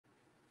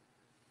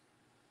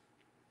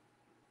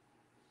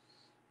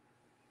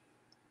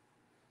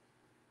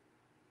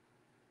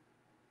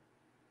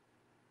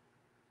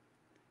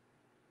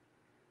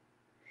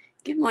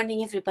Good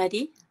morning,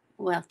 everybody.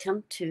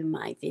 Welcome to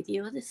my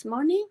video this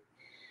morning.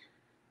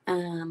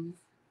 Um,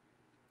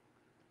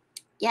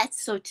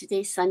 so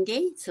today's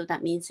Sunday, so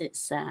that means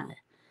it's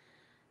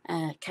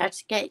card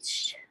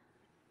sketch,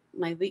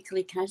 my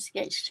weekly card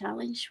sketch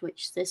challenge,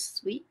 which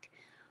this week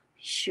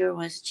sure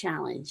was a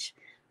challenge.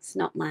 It's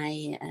not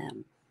my,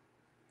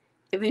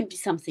 it wouldn't be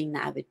something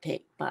that I would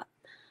pick, but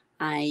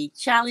I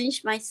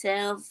challenged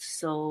myself,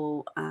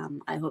 so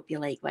I hope you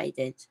like what I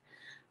did.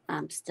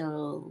 I'm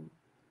still,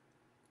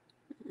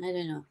 I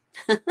don't know.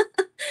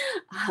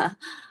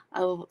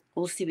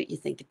 We'll see what you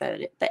think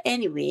about it. But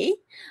anyway,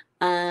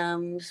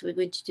 so we're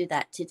going to do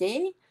that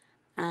today.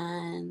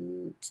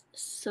 And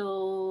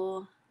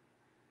so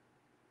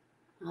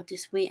I'll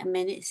just wait a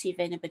minute to see if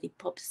anybody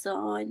pops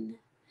on.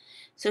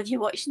 So if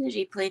you're watching the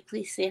replay,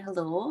 please say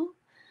hello.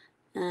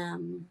 Tell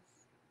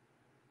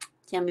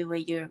me where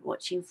you're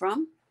watching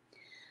from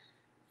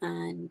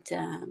and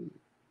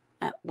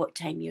at what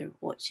time you're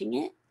watching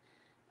it.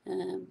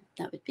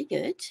 That would be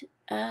good.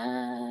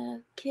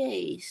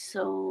 Okay,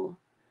 so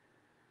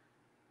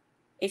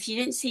if you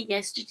didn't see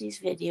yesterday's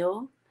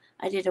video,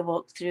 I did a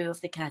walkthrough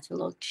of the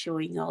catalogue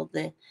showing all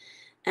the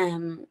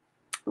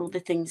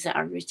things that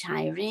are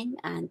retiring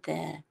and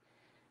the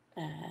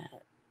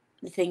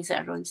things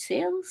that are on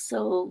sale.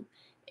 So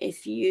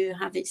if you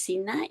haven't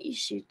seen that, you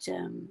should.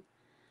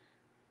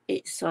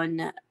 It's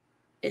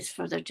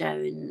further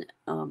down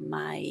on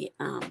my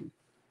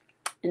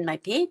in my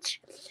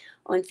page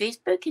on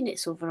Facebook, and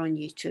it's over on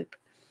YouTube,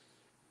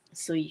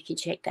 so you can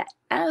check that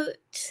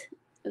out.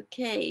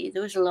 Okay,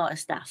 there was a lot of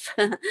stuff.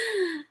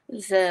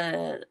 There's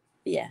a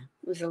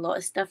lot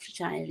of stuff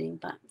retiring,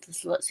 but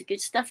there's lots of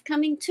good stuff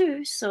coming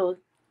too, so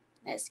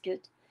that's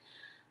good.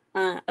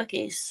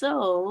 Okay,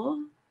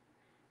 so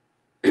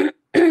my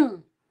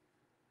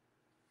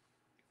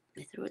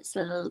throat's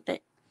a little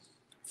bit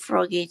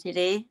froggy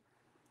today.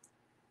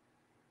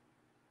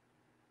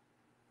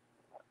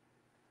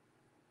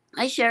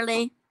 Hi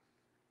Shirley,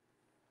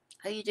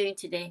 how are you doing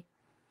today?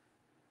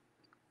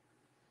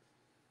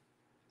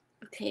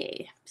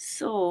 Okay,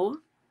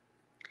 so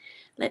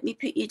let me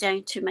put you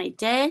down to my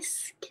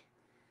desk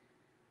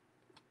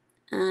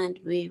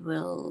and we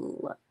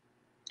will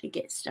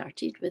get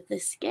started with the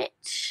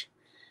sketch.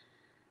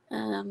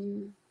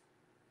 So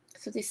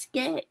the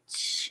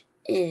sketch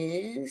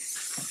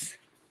is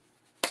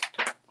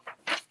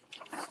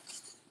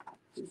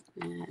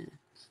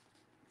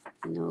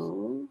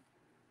no.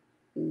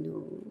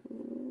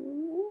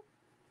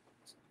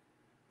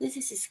 This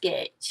is a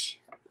sketch.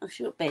 I'll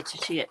show it better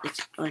to you at the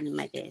on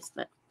my desk,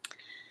 but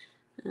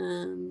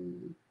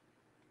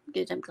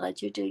good. I'm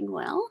glad you're doing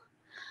well.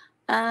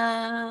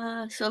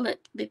 So let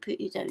me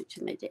put you down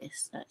to my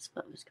desk. That's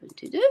what I was going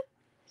to do.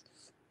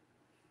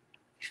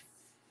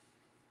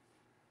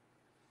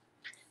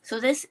 So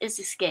this is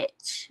a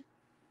sketch.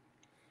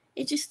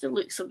 It just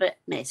looks a bit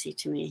messy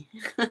to me.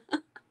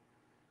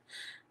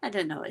 I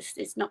don't know.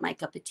 It's not my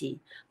cup of tea,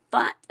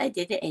 but I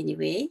did it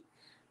anyway.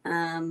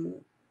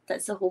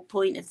 That's the whole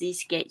point of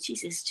these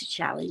sketches, is to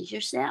challenge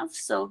yourself.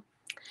 So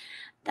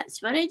that's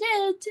what I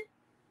did.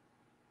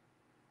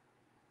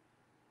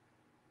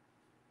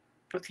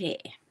 Okay.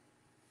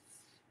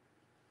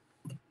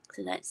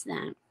 So that's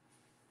that.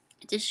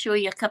 Just show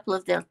you a couple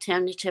of the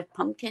alternative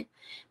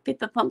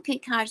paper pumpkin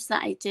cards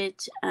that I did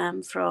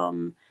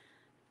from.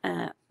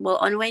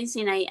 On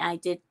Wednesday night I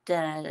did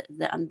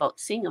the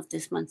unboxing of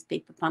this month's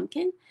paper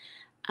pumpkin,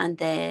 and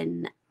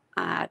then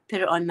I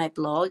put it on my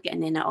blog,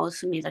 and then I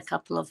also made a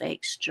couple of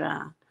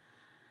extra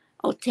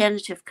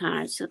alternative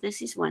cards. So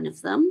this is one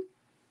of them.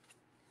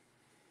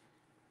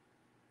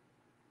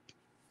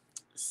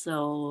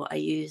 So I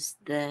used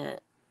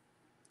the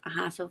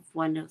half of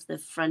one of the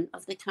front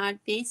of the card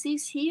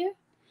bases here.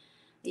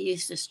 I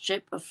used a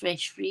strip of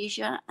fresh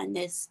freesia, and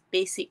this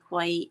basic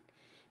white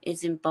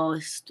is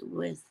embossed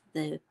with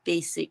the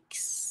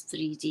basics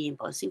 3D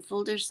embossing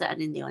folders that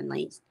are in the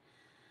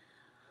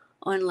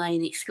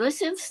online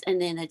exclusives,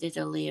 and then I did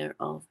a layer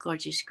of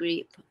gorgeous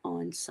grape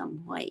on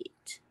some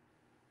white.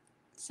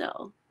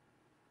 So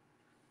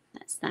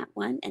that's that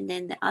one. And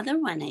then the other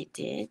one I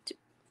did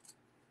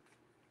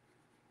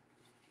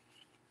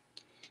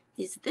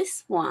is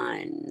this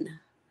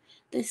one.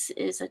 This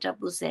is a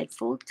double Z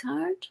fold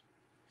card.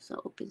 So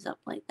it opens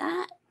up like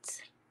that.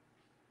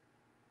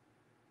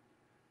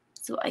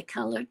 So I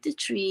colored the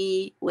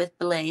tree with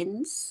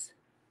blends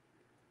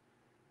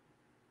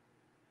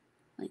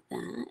like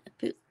that. I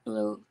put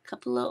a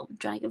couple of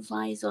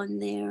dragonflies on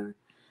there.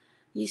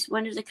 Used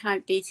one of the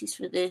card bases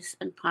for this,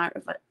 and part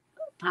of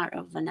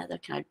another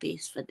card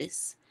base for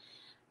this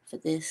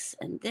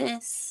and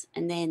this.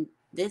 And then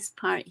this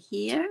part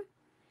here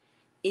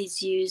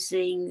is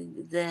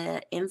using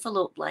the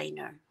envelope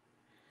liner,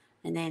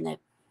 and then I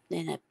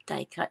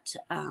die cut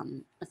a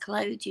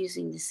cloud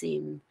using the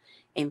same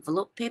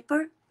envelope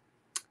paper.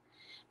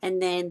 And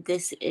then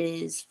this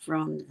is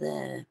from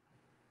the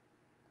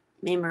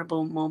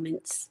Memorable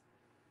Moments,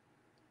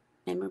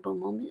 Thoughtful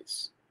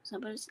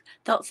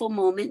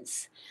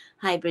Moments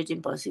hybrid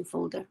embossing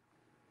folder.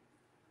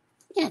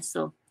 Yeah,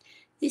 so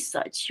Just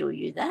thought I'd show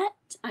you that.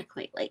 I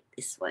quite like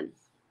this one.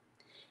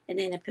 And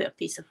then I put a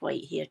piece of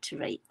white here to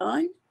write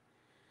on.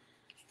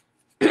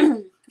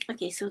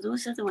 Okay, so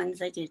those are the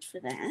ones I did for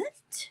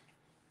that.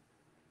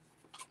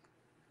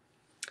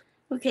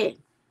 Okay,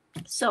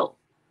 so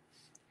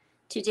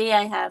today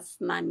I have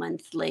my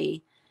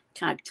monthly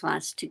card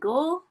class to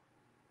go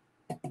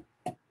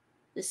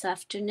this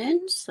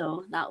afternoon,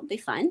 so that'll be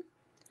fun.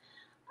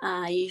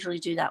 I usually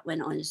do that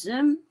one on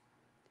Zoom.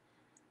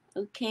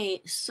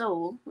 Okay,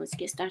 so let's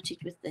get started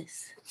with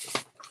this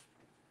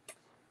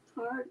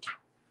card.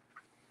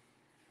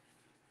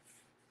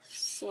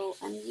 So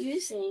I'm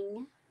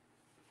using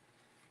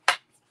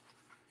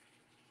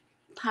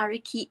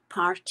Parakeet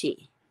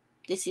Party.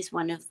 This is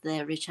one of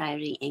the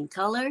retiring in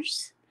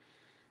colors,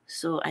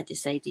 so I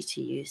decided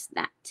to use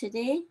that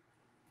today.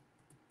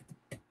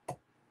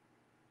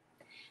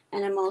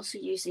 And I'm also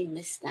using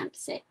this stamp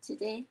set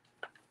today.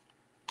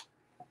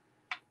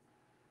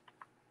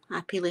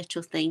 Happy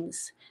Little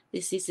Things.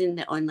 This is in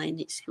the online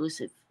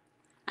exclusive.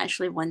 I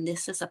actually won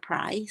this as a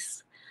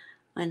prize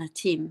on a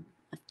team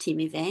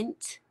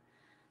event.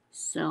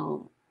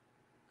 So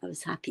I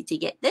was happy to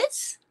get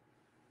this.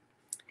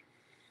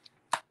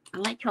 I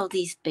like all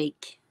these big,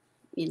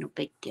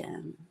 big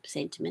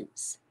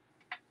sentiments.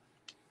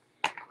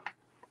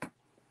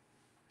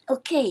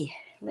 Okay,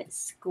 let's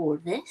score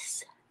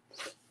this.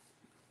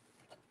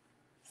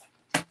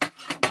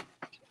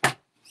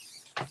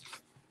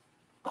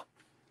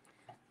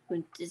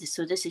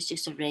 So this is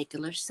just a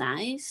regular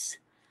size,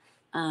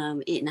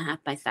 8.5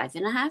 by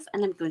 5.5,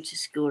 and I'm going to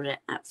score it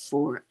at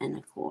 4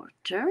 1/4.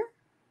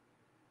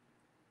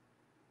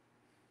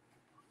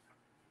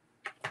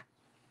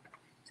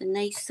 It's a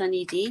nice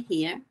sunny day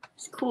here.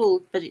 It's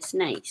cold, but it's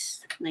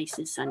nice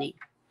and sunny.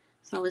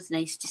 It's always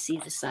nice to see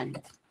the sun.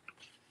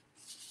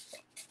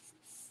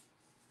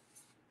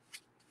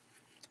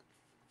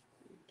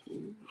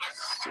 Okay,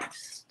 let's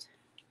just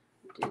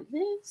do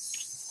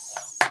this.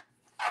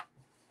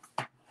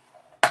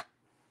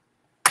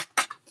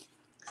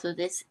 So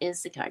this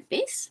is the card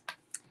base.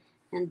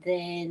 And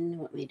then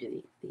what am I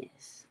doing?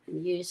 Yes,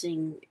 I'm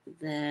using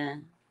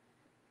the,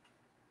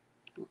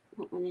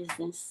 what one is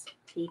this?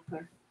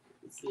 Paper.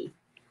 Let's see.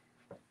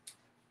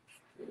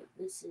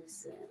 This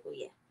is, oh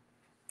yeah.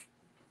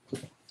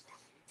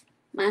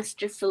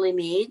 Masterfully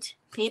Made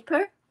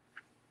paper,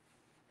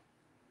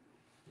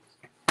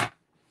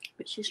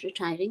 which is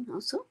retiring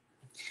also.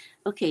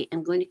 Okay,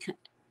 I'm going to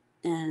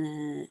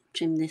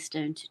trim this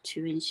down to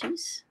 2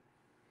 inches.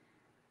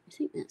 I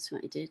think that's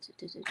what I did.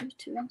 Did I do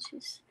 2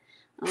 inches?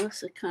 I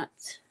also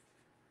cut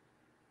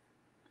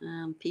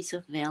a piece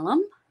of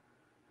vellum.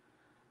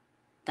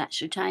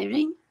 That's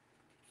retiring.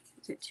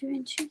 Is it 2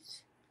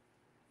 inches?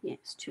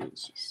 Yes, 2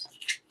 inches.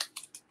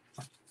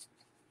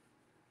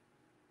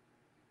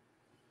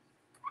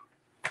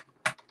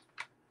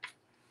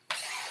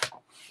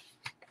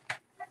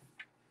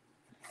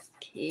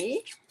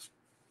 Okay.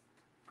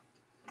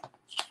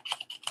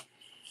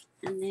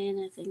 And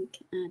then I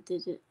think I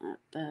did it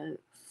about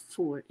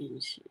 4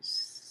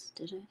 inches.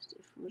 Did I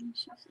do 4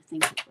 inches? I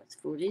think it was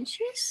 4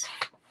 inches.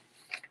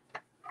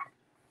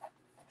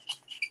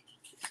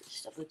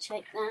 Just double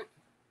check that.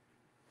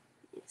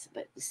 It's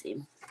about the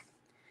same.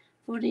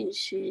 4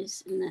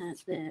 inches, and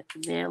the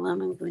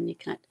vellum I'm going to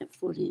cut at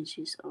 4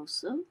 inches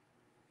also.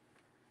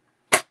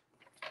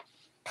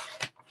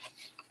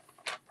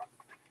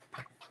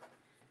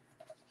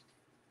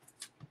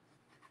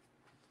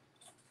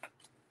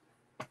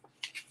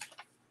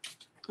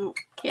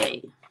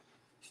 Okay.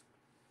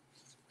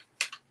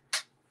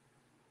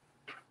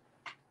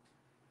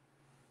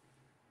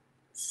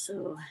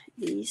 So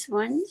these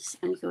ones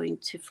I'm going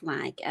to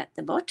flag at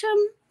the bottom.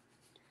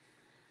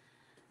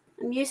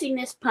 I'm using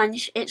this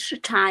punch. It's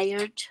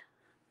retired,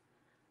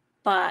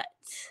 but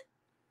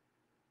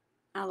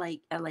I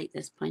like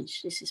this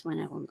punch. This is one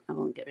I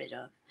won't get rid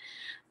of.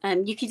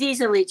 You could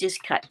easily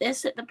just cut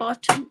this at the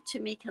bottom to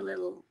make a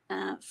little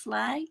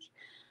flag,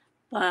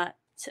 but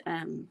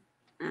I'm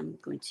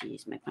going to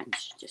use my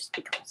punch just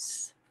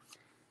because.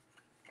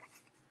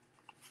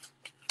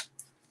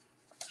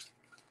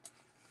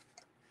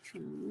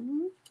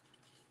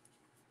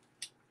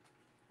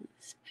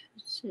 Let's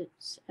put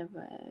it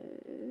about,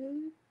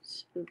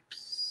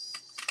 oops,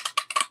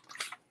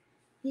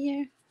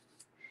 here.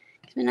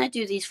 When I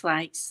do these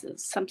flags,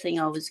 something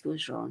always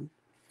goes wrong.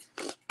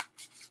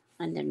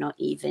 And they're not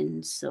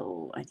even,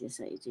 so I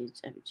decided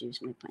I would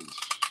use my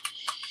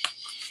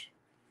punch.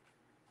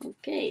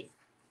 Okay.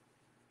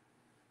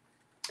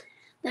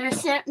 There are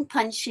certain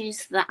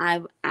punches that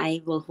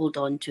I will hold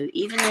on to,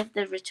 even if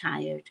they're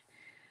retired.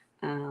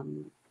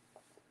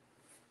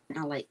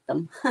 I like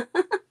them.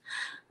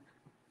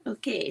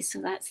 Okay,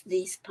 so that's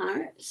these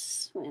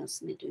parts. What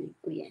else am I doing?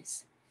 Oh,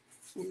 yes.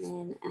 And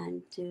then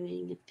I'm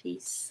doing a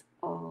piece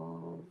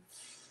of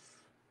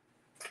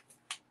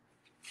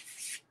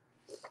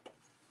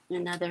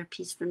another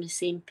piece from the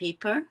same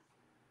paper.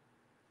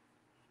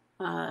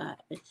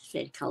 It's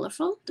very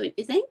colourful, don't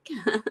you think?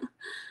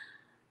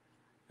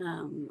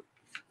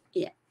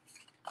 Yeah.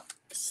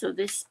 So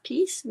this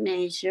piece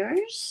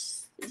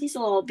measures, these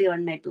will all be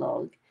on my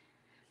blog.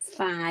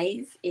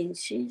 5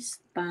 inches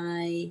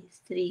by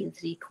 3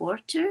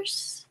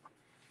 3/4.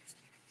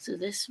 So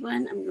this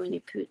one I'm going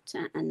to put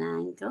at an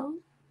angle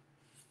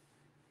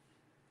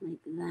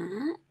like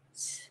that.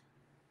 So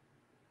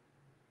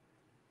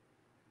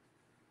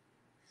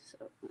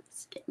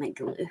let's get my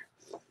glue.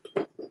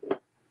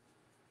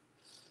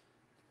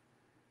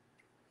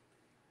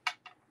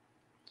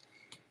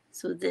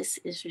 So this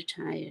is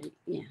retired.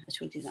 Yeah, I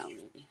told you that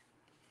already.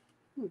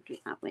 We'll do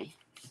it that way.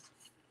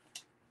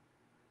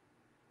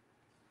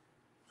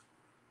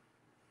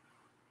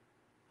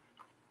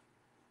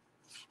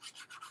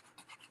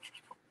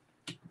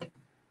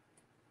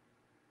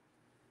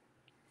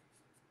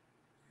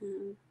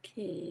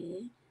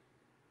 Okay.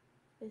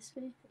 This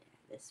way? Yeah,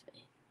 this way.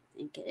 I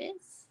think it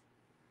is.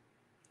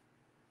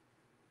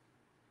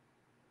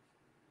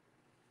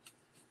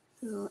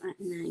 So at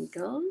an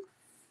angle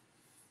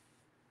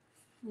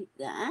like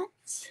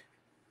that.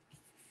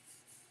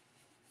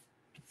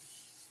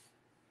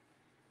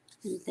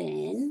 And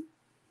then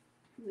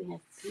we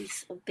have a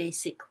piece of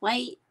basic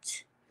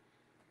white,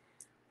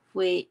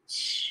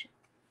 which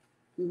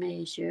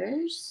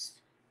measures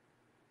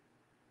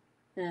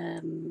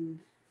 3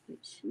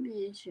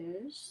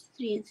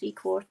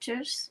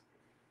 3/4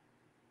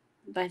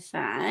 by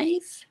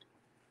 5.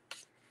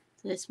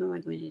 So this one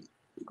we're going to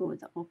go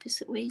the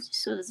opposite way, just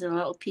so there's a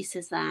little piece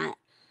of that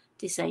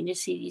designer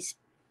series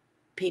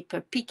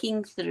paper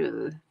peeking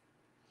through.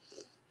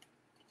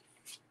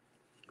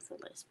 So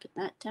let's put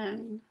that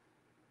down.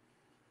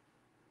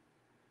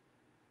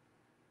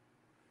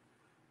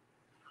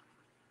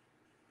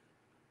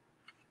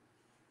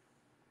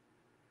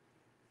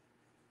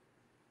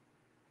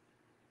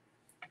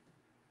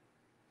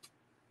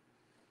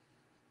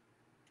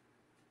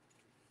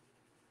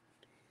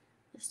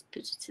 Let's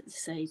put it to the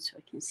side so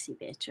I can see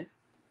better.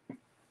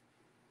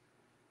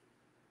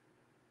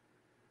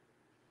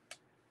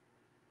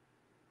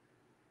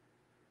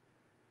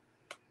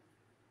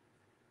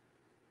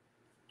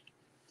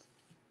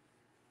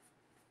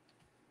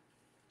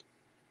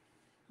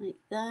 Like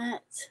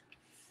that.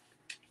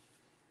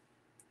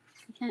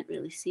 You can't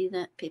really see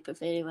that paper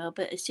very well,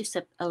 but it's just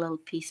a little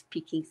piece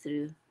peeking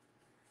through.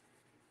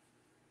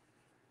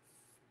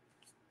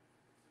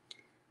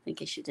 I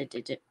think I should have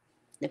did it,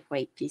 the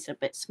white piece a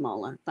bit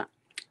smaller, but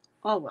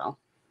oh well.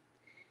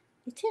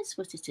 It is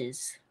what it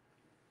is.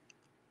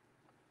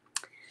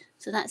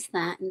 So that's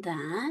that and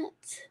that.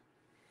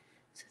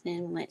 So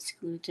then let's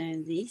glue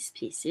down these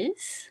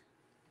pieces.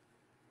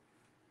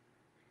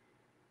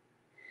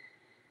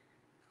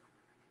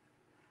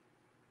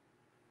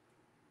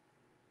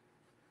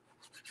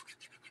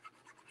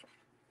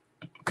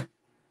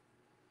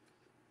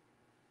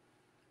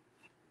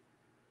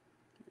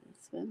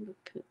 This one we'll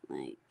put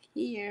like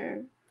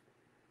here.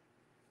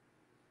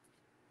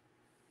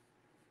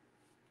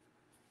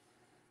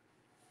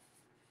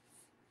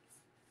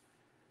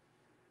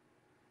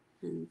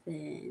 And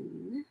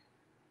then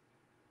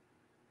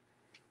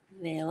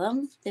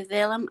vellum. The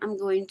vellum I'm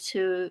going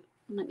to,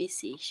 let me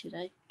see, should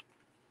I?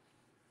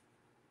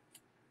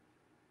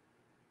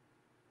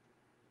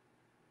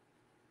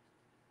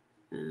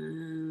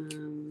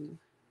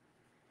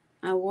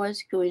 I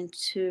was going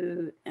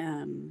to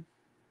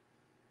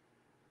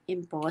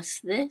emboss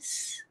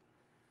this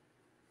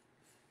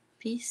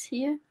piece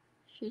here.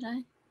 Should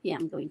I? Yeah,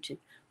 I'm going to.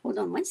 Hold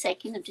on 1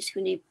 second. I'm just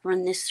going to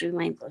run this through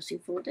my embossing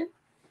folder.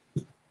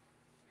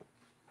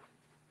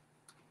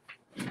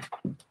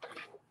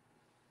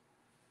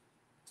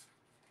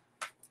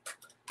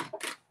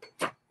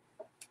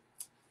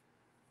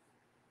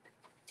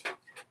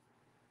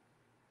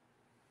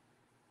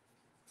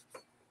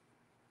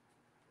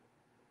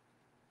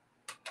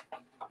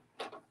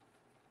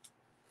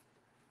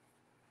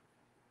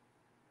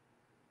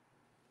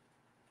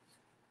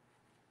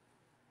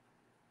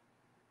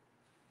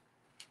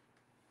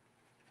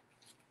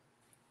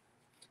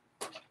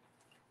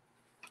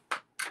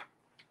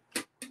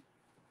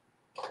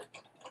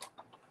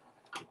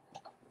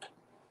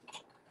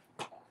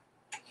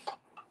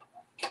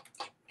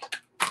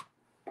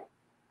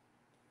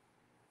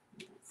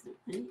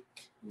 Right,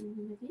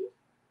 maybe.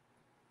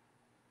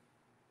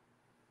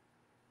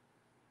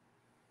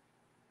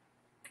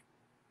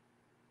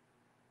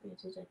 Where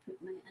did I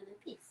put my other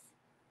piece?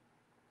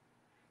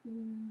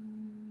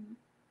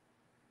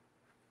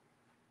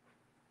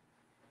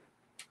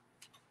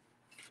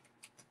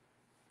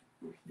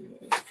 Oh, here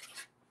it is.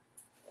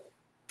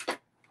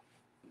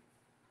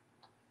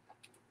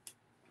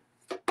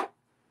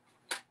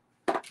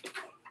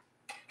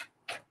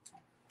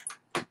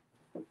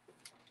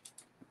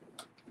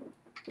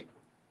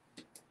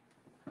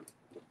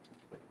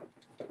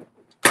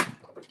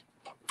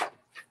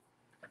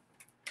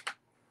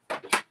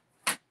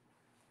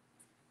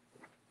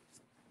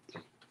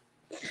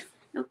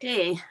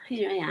 Okay,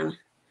 here I am,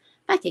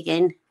 back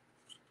again.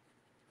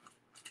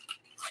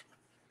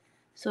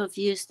 So I've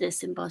used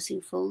this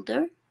embossing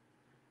folder,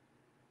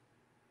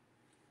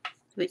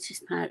 which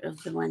is part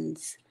of the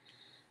ones,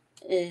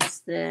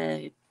 is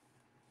the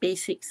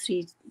basic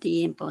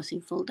 3D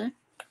embossing folder.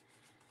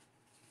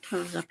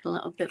 curls up a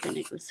little bit when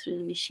it goes through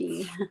the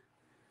machine.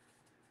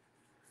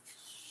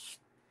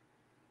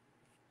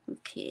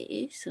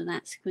 Okay, so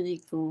that's going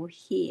to go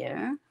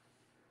here.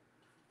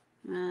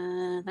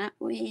 That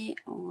way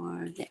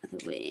or the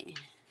other way.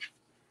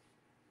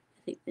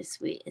 I think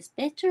this way is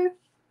better.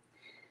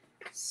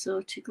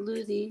 So to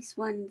glue these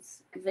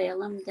ones,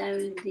 vellum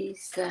down,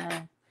 these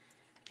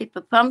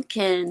Paper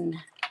Pumpkin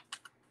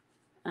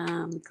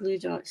glue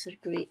dots are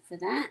great for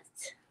that.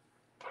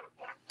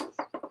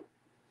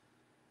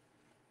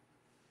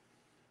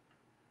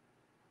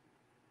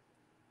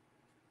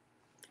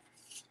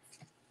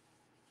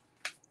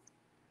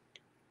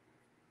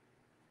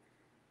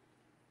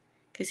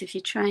 Because if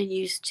you try and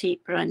use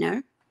tape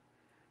runner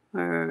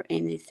or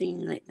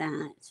anything like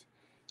that,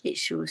 it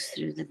shows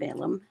through the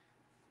vellum.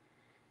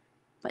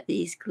 But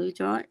these glue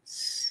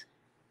dots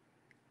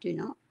do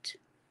not.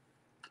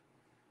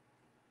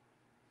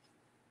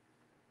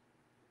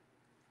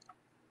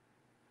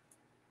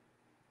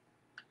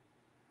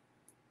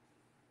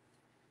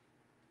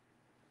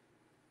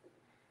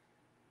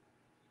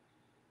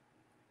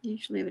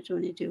 Usually I would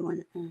only do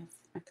one,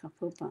 a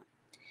couple, but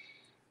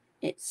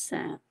it's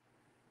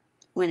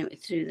when it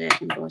went through the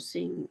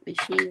embossing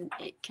machine,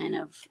 it kind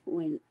of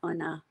went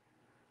on a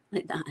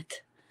like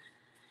that.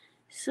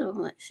 So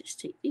let's just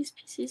take these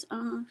pieces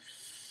off.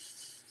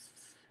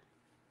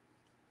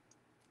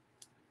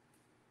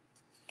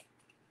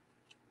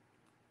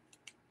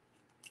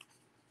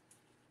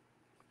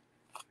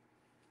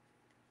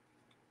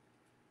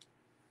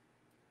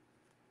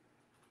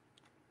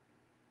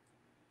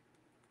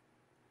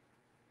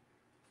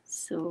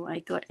 So I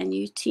got a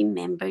new team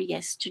member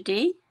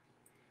yesterday.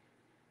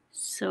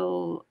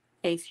 So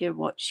if you're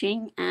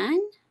watching, Anne,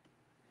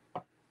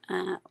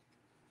 I'm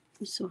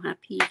so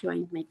happy you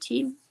joined my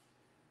team.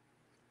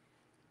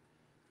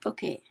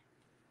 Okay,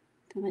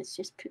 so let's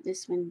just put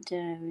this one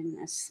down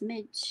a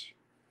smidge.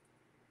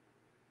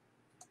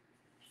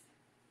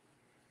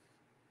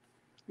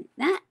 Like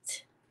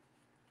that.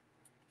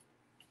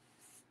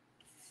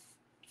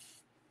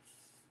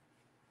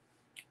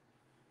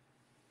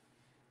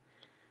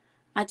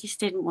 I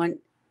didn't want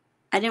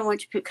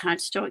to put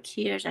cardstock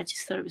here. I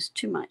just thought it was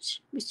too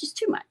much. It was just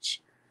too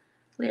much.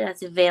 Whereas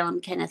the vellum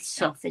kind of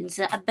softens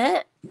it a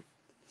bit.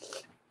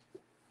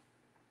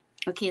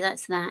 Okay,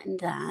 that's that and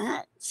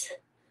that.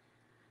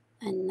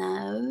 And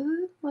now,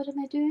 what am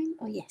I doing?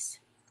 Oh, yes.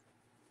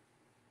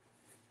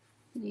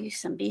 Use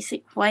some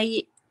basic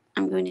white.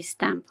 I'm going to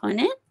stamp on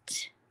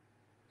it.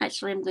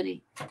 Actually, I'm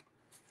going to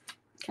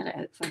cut it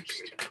out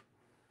first.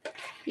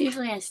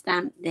 Usually I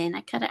stamp, then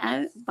I cut it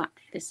out, but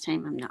this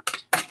time I'm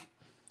not.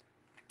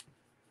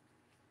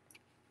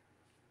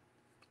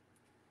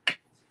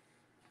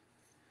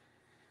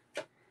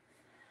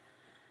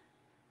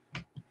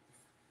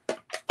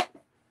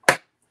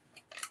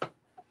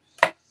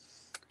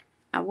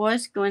 I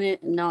was going to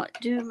not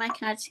do my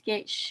card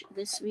sketch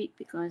this week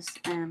because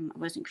I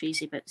wasn't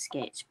crazy about the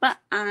sketch, but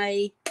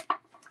I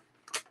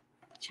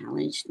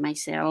challenged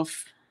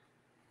myself.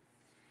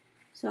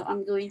 So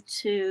I'm going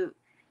to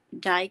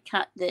die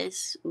cut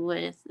this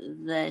with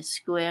the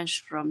squares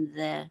from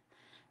the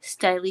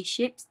Stylish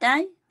Shapes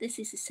die. This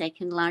is the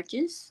second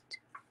largest.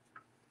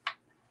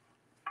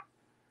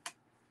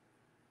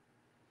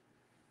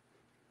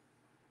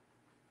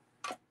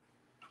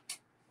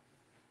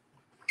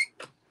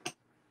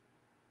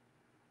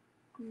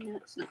 No,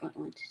 it's not what I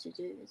wanted to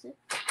do, is it?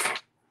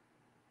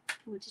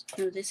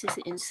 No, this is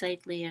the inside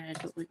layer. I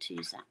don't want to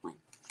use that one.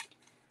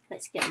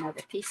 Let's get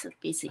another piece of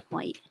basic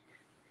white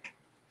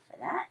for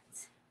that.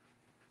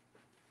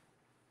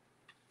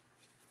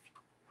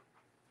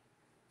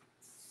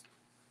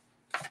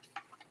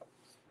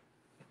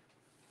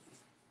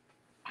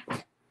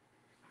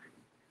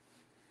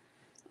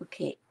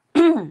 Okay.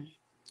 Where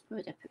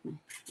did I put my...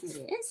 There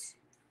it is.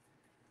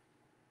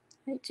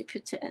 I like to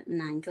put it at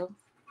an angle.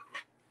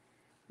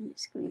 And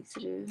it's going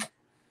through.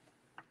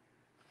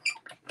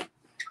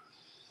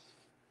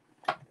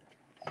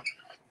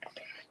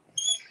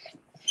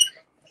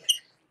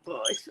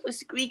 Oh, it's so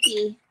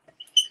squeaky.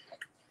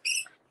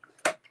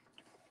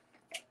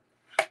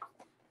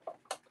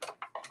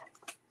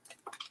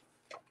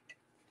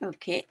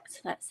 Okay, so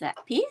that's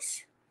that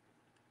piece.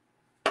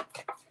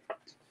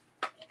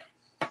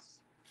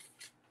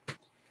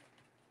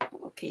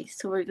 Okay,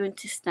 so we're going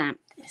to stamp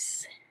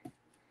this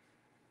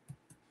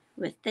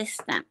with this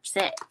stamp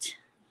set.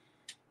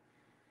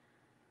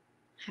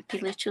 Happy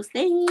little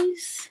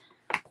things.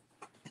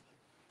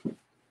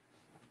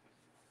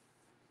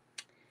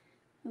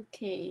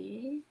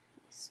 Okay,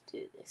 let's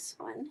do this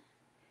one.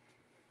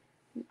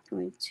 I'm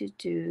going to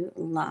do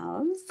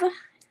love.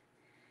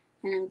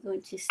 And I'm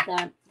going to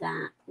stamp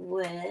that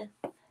with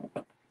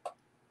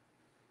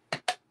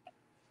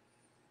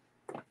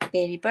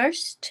Berry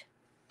Burst.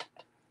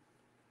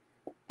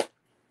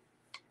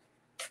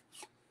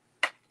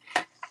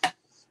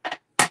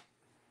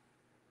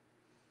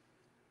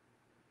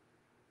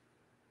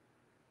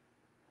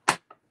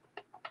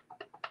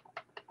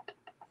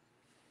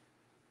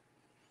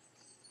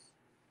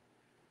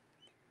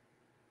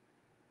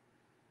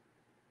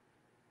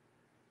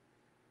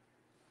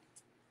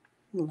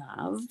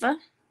 love.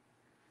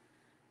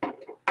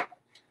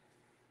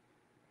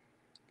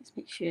 Let's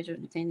make sure I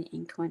don't have any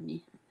ink on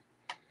me.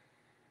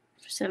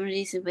 For some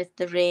reason with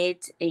the red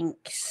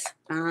inks,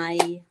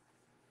 I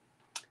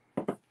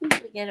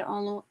usually get it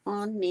all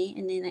on me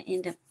and then I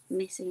end up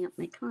messing up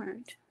my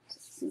card. So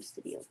it seems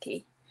to be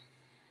okay.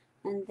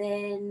 And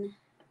then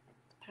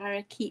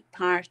Parakeet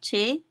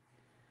Party.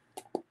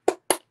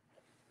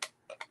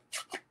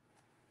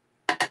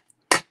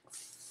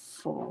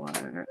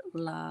 For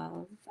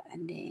love,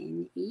 and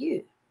then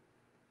you.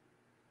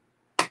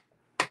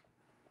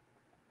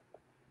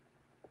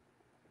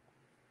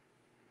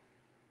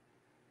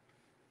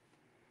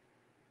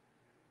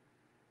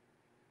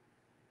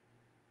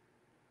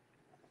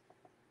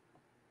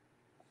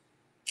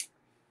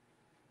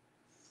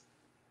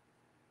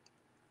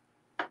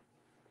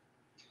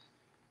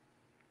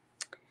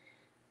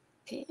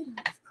 Okay,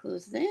 let's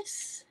close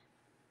this.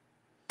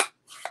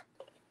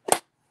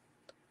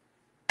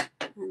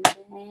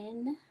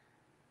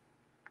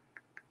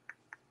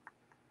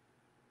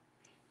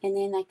 And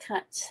then I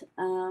cut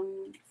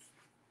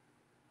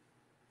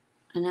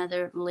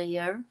another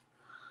layer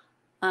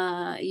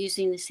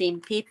using the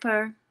same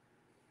paper,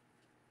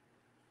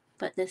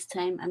 but this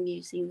time I'm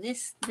using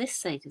this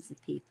side of the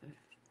paper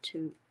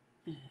to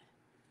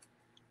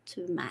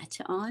mat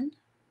it on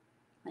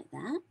like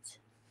that.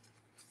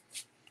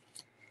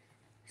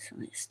 So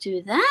let's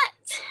do that.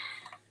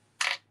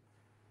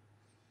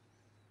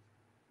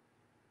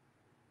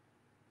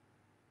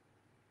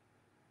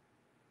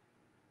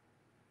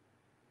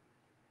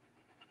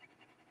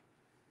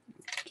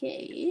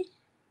 Okay.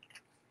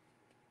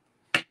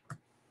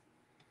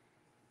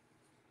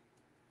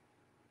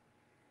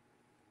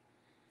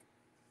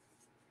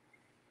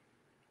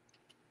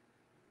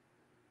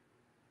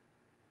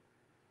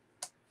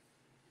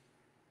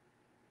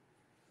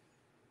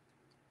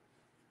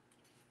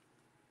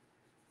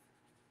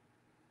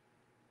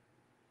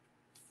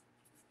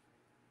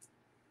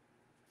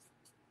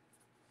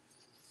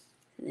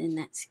 Then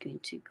that's going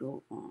to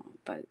go on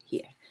about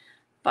here.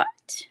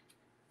 But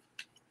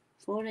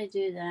before I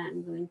do that,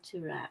 I'm going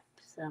to wrap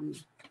some.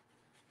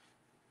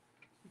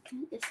 I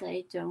can't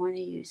decide, do I want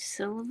to use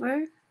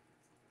silver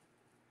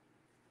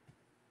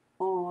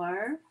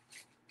or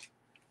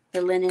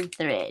the linen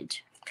thread?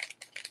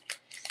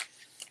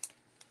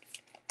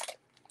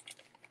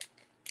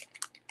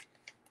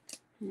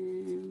 Let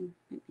me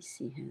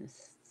see how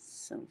this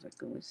silver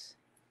goes.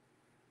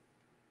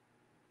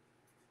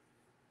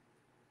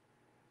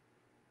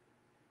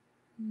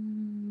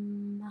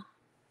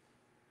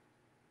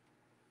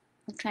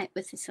 I'll try it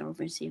with the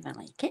silver and see if I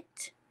like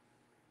it.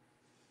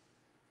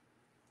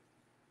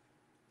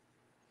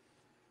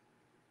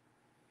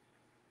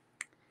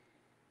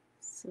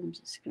 So I'm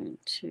just going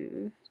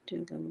to do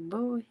a little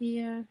bow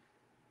here.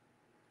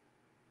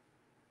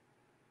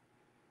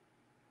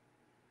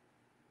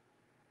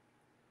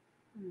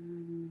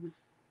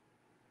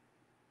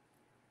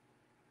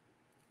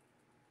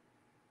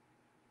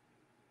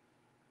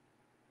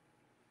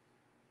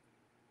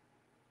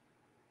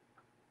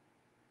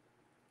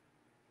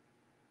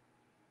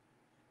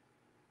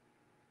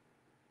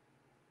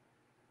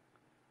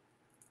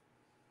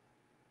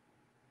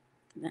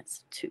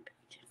 That's too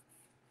big.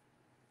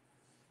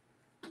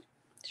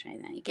 Try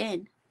that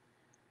again.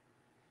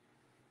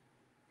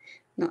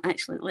 No,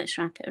 actually, let's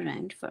wrap it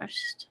around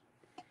first.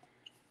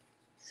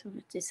 So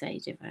I'll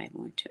decide if I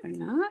want it or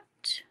not.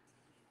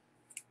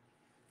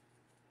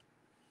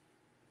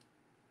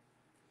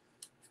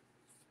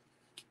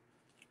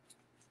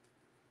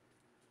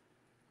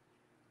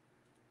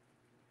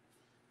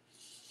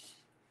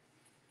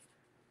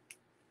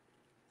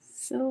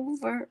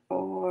 Silver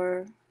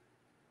or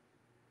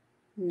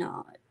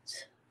not?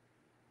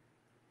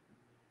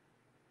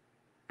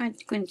 I'm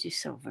going to do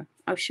silver.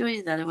 I'll show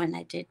you the other one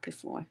I did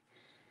before.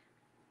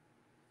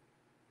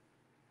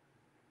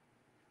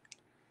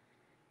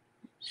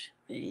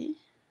 Actually,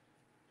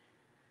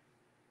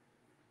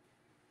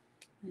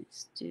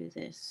 let's do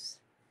this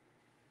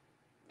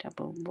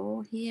double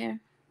bow here.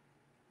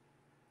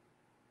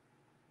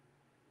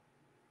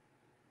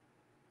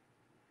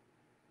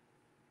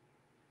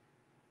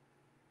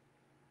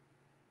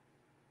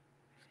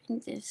 I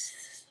think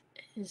this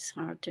is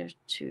harder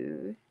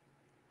to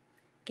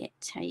get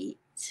tight.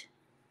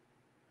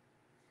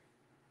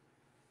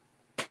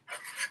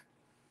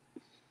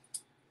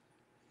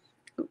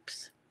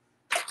 Oops.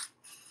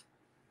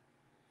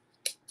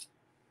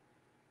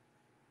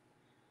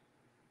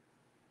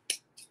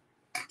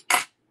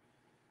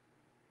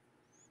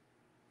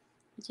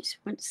 I just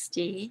want to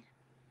stay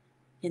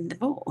in the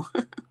bowl.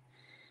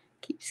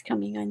 Keeps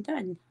coming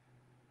undone.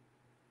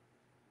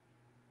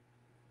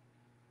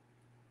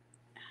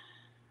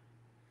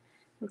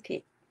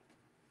 Okay.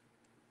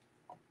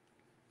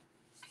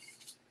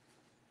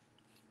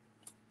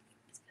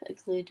 Let's put a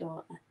glue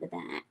dot at the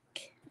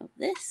back of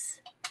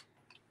this.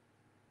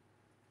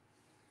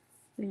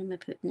 Where am I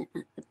putting it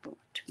at the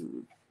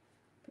bottom?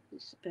 Put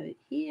this about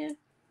here,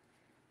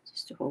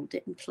 just to hold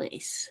it in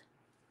place.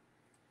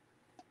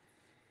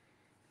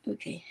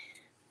 Okay.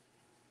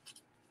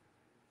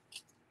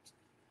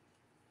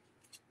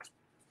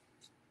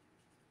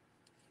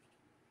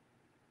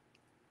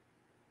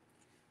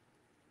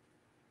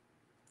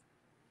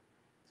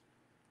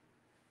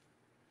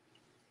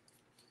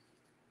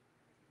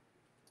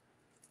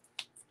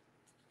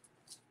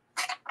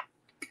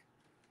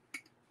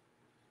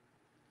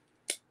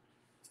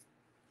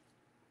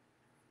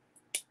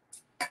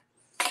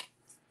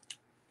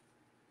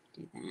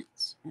 do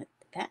that at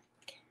the back.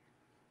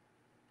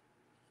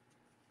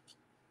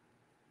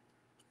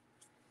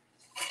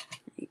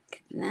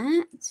 Like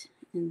that.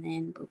 And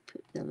then we'll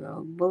put the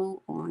little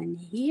bow on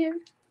here,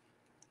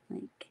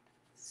 like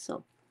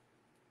so.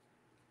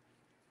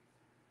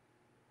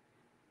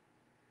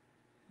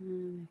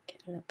 Make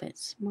it a little bit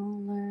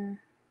smaller.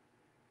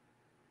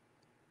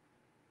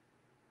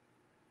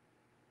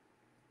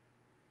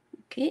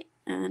 Okay,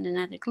 and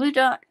another glue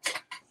dot.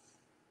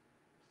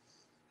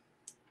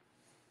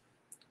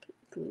 Put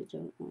the glue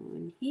dot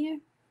on here.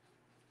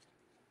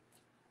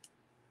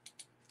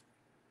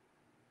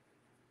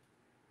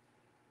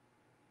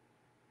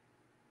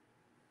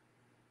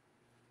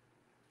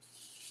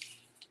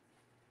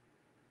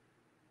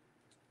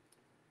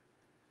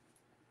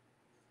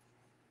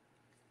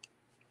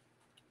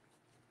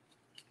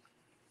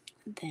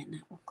 And then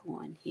that will go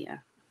on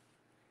here,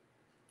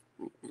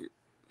 like that.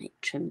 Might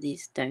trim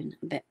these down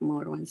a bit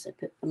more once I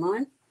put them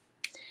on.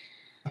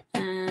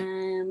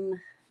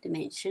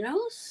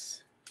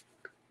 Dimensionals.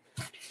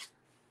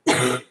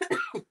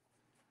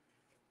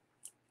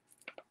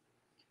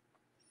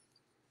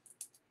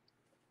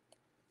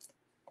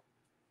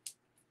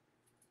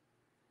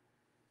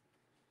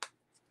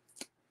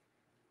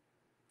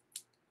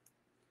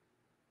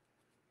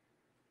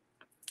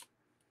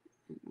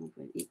 And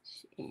over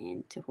each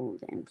end to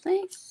hold it in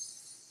place.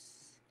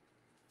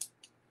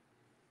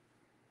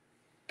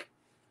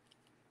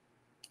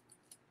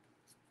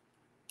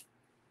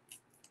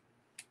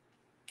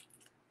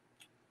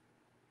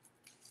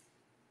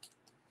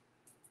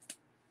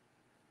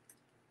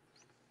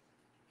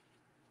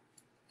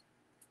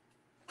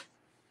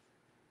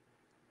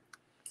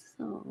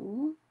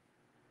 So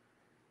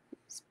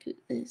let's put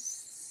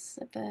this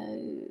about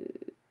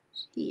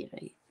here,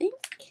 I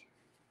think,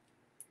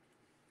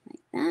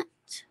 like that.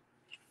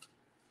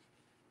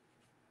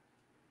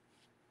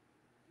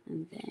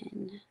 And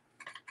then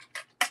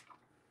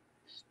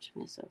stretch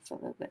myself a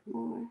little bit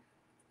more,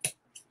 like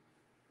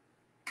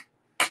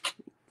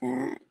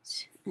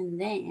that. And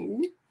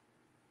then,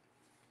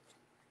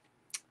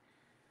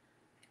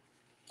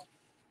 I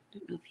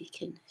don't know if you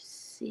can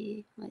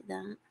see like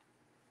that,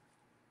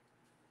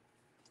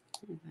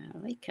 if I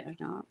like it or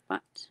not,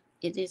 but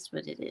it is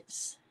what it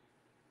is.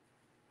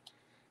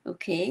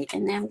 Okay,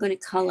 and then I'm going to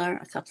colour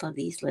a couple of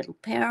these little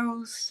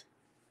pearls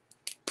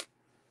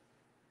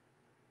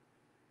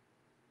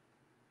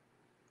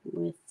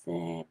with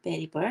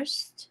Berry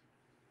Burst.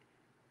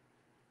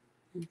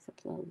 And a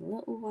couple of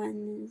little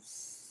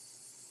ones.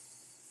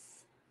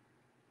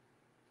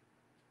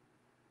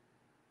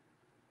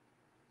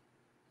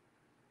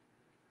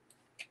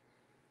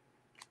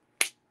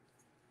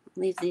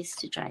 Leave these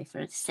to dry for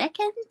a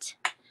second.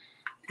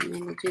 And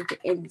then we'll do the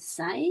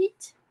inside.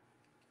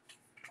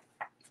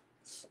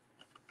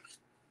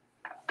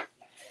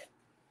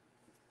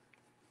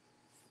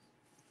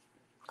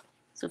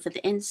 So for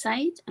the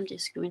inside, I'm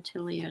just going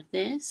to layer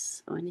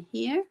this on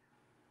here.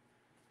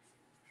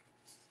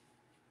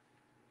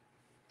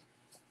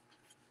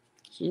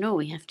 You know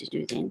we have to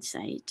do the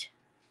inside.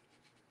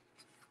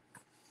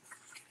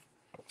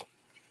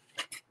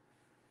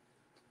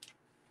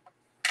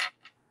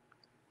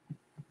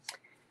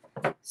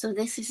 So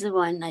this is the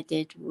one I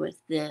did with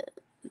the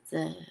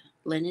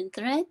linen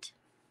thread.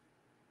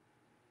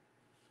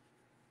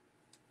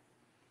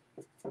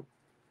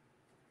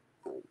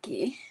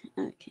 Okay,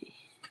 okay.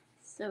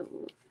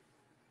 So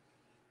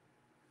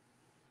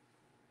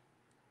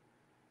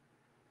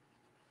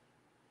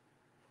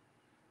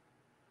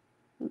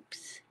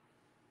oops.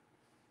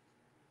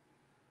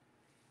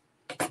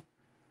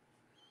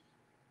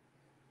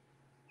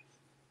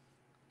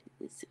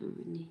 This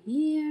on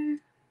here.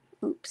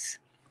 Oops.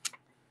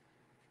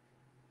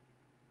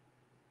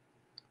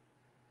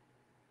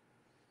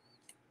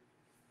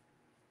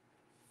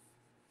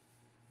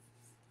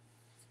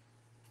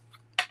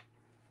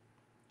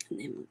 And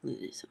then we'll glue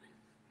this on.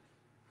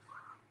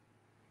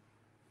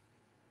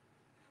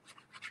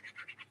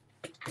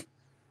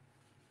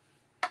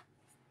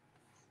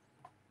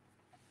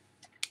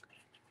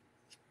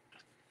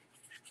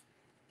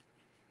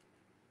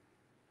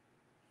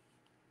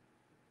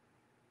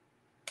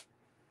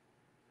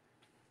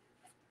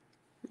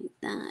 Like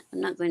that.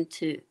 I'm not going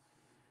to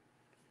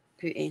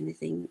put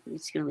anything. I'm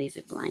just going to leave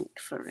it blank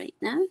for right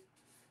now.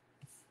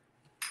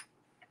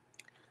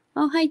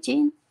 Oh, hi,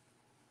 Jane.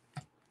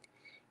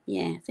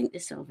 Yeah, I think the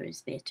silver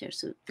is better.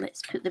 So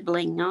let's put the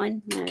bling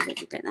on now that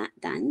we've got that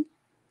done.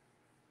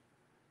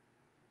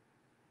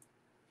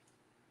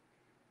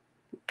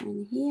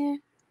 One here.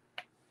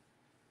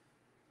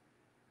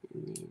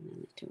 And then a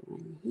little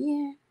one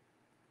here.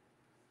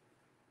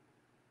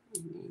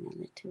 And then a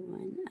little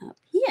one up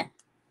here.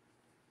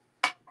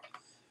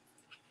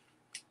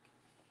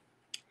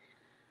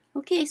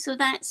 Okay, so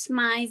that's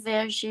my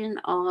version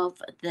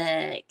of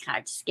the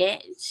card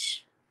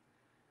sketch.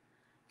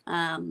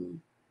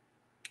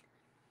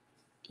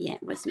 Yeah,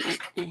 it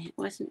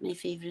wasn't my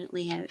favorite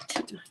layout,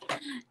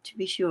 to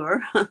be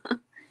sure.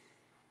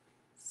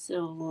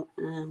 So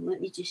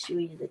let me just show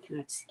you the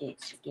card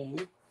sketch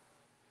again.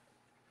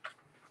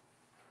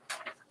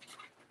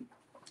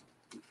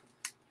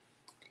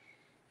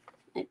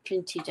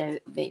 printed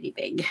out very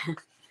big.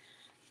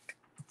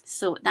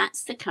 So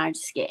that's the card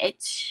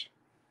sketch.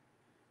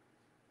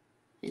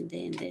 And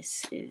then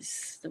this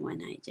is the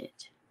one I did.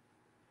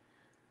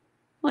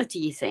 What do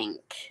you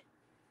think?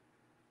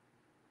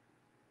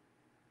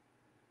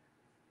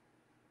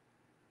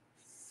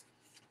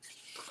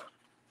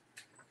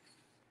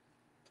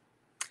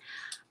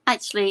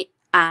 Actually,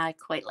 I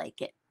quite like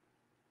it.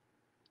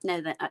 Now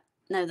that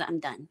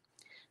I'm done.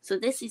 So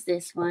this is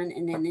this one,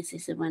 and then this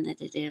is the one I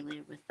did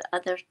earlier with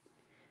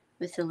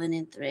the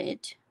linen thread.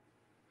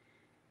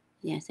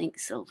 Yeah, I think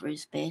silver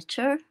is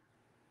better.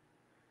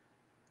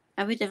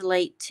 I would have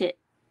liked it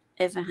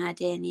if I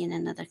had any in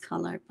another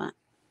colour, but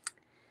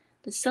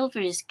the silver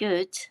is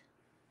good.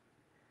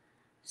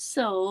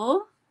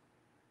 So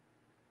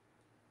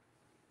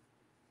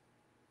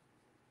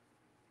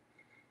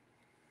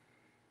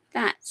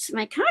that's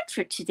my card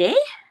for today.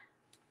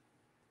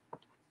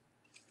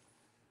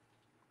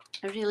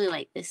 I really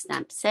like this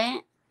stamp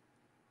set.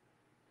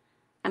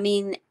 I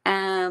mean,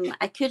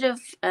 I could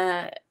have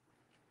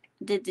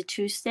did the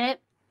 2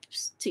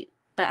 steps,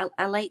 but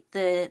I like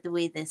the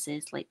way this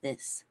is, like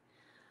this.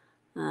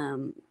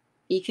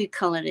 You could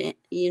colour it,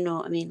 you know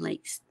what I mean,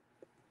 like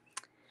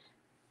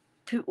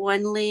put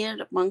one layer,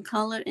 one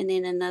colour, and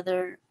then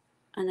another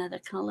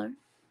colour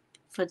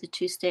for the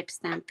 2-step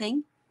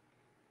stamping.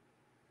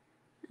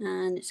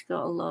 And it's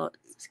got a lot.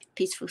 It's a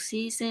peaceful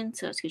season,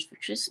 so it's good for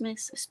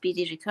Christmas. A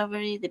speedy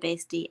recovery, the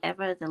best day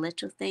ever, the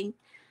little thing,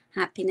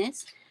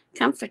 happiness,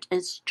 comfort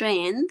and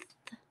strength.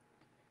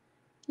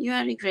 You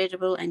are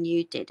incredible and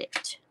you did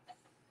it.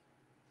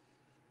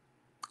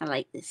 I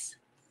like this.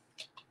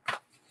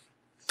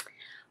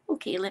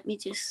 Okay, let me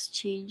just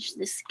change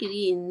the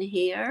screen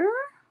here.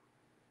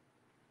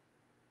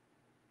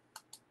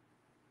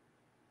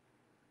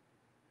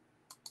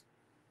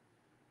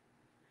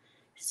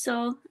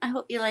 So I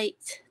hope you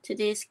liked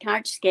today's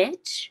card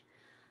sketch.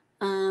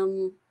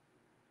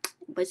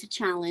 It was a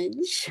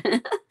challenge.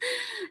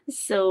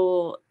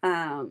 So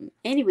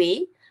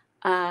anyway,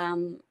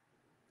 I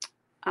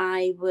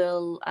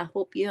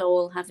hope you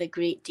all have a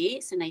great day.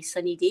 It's a nice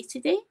sunny day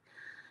today.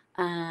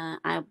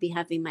 I'll be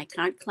having my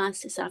card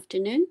class this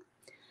afternoon,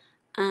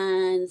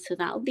 and so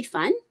that'll be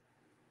fun.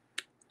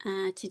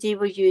 Today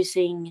we're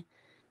using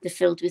the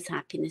Filled with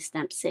Happiness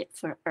stamp set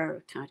for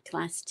our card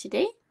class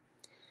today.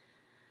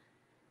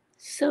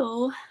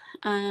 So,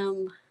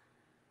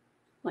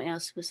 what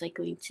else was I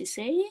going to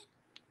say?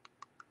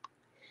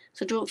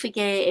 So don't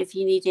forget, if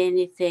you need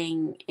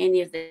anything, any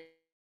of the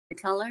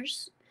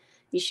colours,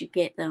 you should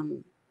get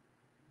them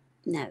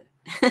now,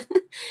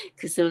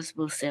 because those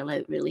will sell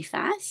out really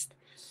fast.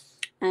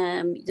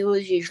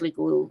 Those usually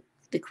go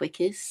the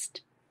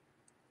quickest.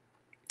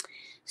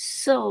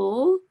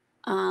 So,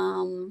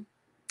 I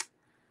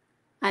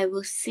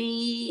will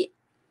see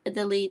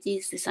the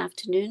ladies this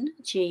afternoon.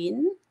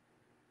 Jane,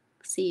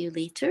 see you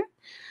later.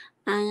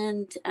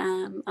 And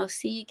I'll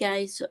see you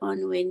guys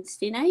on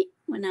Wednesday night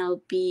when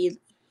I'll be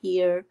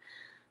here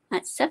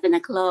at 7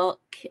 o'clock.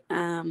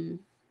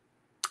 And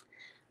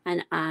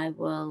I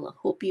will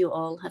hope you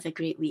all have a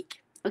great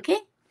week. Okay,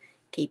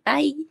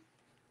 bye.